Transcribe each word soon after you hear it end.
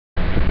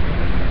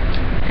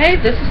Hey,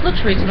 this is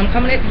Latrice, and I'm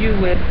coming at you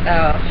with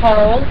a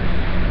haul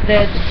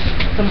that's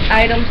some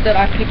items that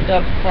I picked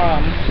up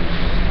from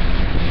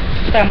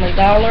Family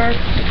Dollar.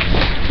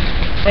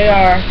 They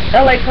are,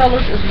 LA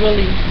Colors is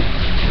really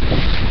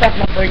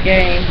stepping up their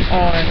game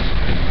on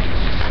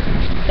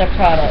their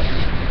products,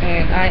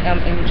 and I am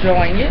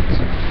enjoying it.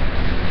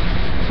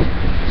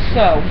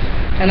 So,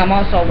 and I'm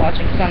also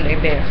watching Sunday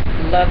Best.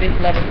 Love it,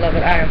 love it, love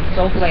it. I am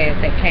so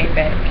glad that came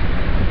back.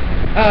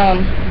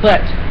 But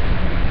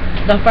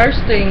the first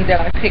thing that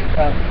I picked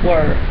up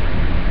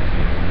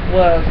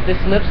was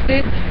this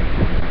lipstick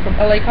from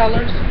LA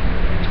Colors,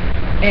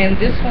 and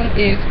this one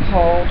is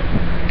called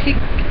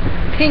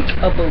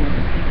Peek-a-Boo,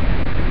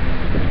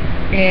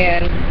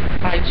 and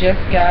I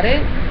just got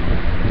it.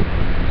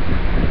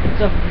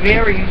 It's a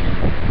very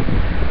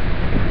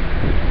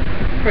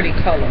pretty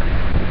color,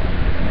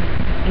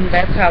 and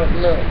that's how it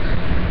looks.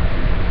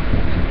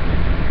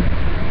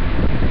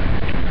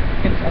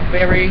 It's a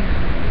very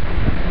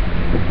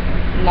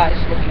nice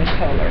looking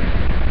color.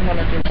 I'm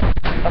gonna do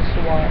a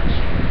swatch.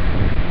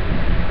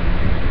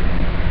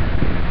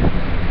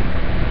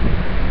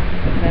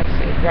 That's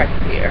it right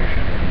there.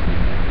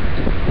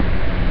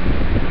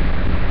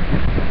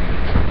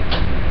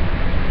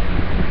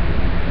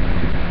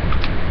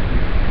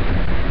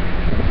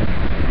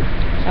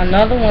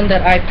 Another one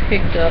that I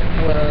picked up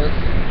was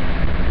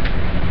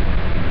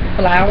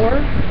Flower.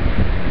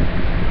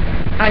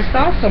 I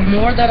saw some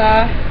more that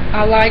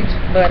I liked,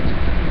 but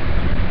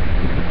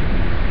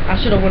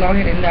I should have went on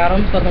ahead and got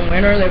them for the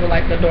winter. They were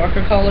like the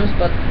darker colors,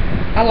 but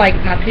I like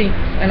my pinks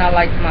and I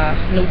like my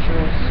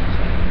neutrals.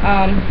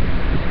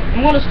 I'm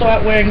going to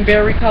start wearing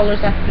berry colors,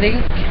 I think.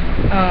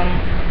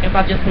 If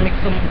I just mix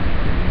them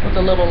with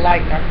a little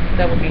lighter,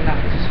 that would be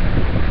nice.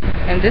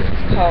 And this is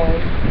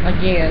called,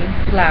 again,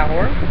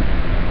 Flower.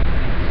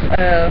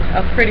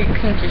 A pretty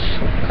pinkish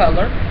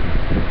color.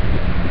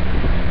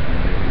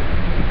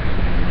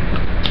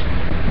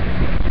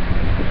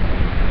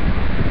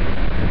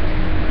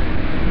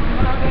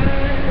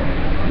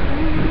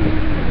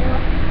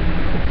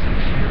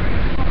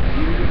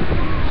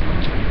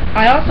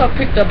 I also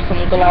picked up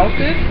some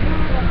glosses.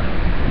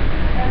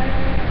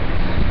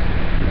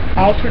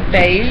 Altered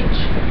Beige.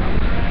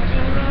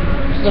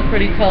 This is a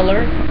pretty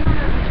color.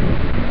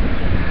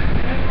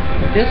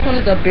 This one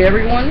is a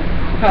berry one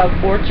called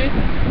Orchid.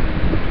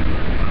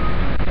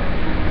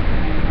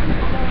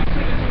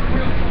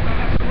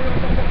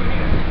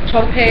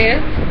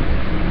 Topaz,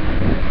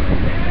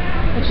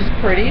 which is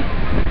pretty.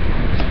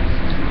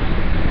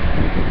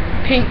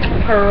 Pink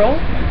Pearl.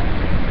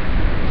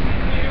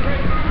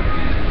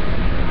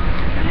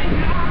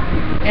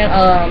 And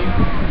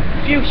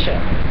fuchsia.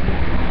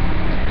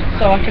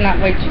 So I cannot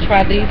wait to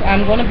try these.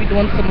 I'm going to be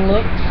doing some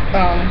looks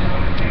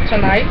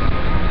tonight,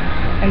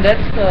 and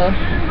that's the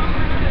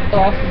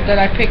glosses that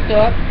I picked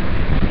up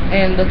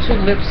and the two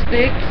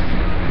lipsticks.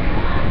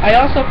 I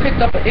also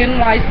picked up an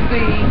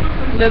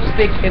NYC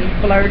lipstick in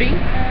Flirty,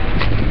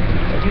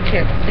 so you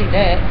can't see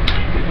that.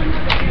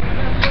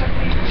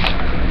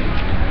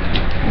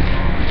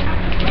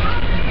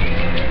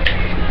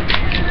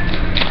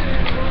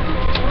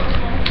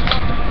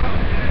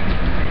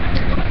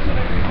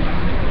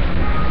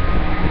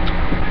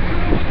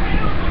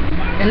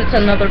 And it's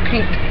another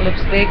pink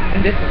lipstick,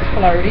 and this is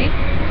Flirty.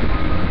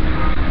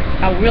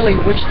 I really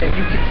wish that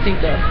you could see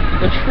the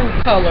true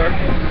color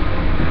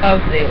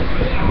of this.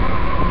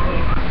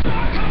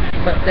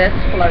 But that's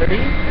Flirty.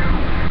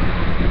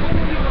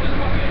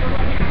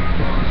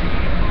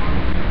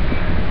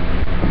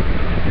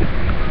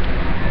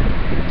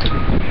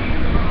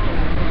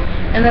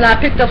 And then I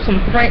picked up some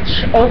French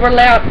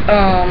overlap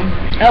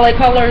LA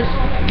Colors,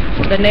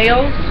 the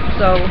nails.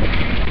 So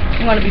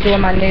I'm going to be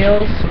doing my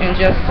nails in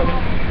just some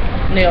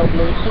nail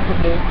glue, super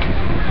glue.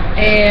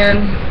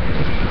 And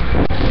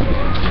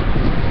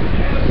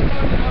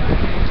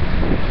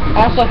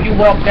also, if you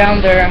walk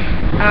down their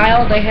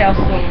aisle, they have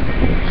some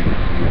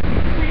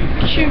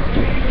cute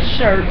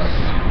shirts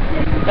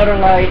that are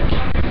like,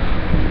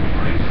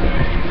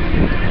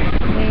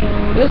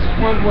 this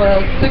one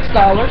was $6,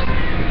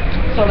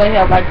 so they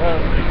have like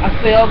a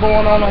sale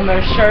going on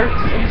their shirts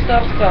and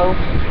stuff. So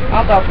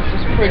I thought this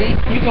was pretty.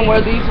 You can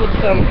wear these with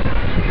some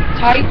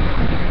tights,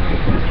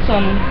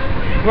 some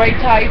gray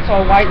tights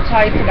or white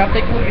tights, and I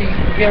think it would be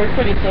very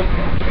pretty. It's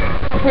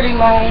a pretty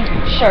long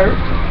shirt.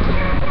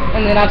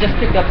 And then I just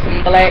picked up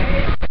some black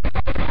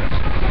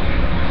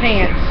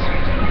pants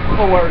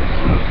for work.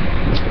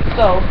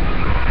 So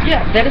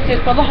yeah, that is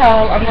it for the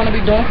haul. I'm going to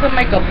be doing some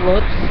makeup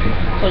looks,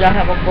 so y'all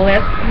have a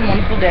blessed and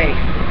wonderful day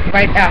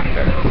right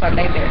after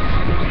Sunday Best.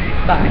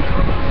 Bye.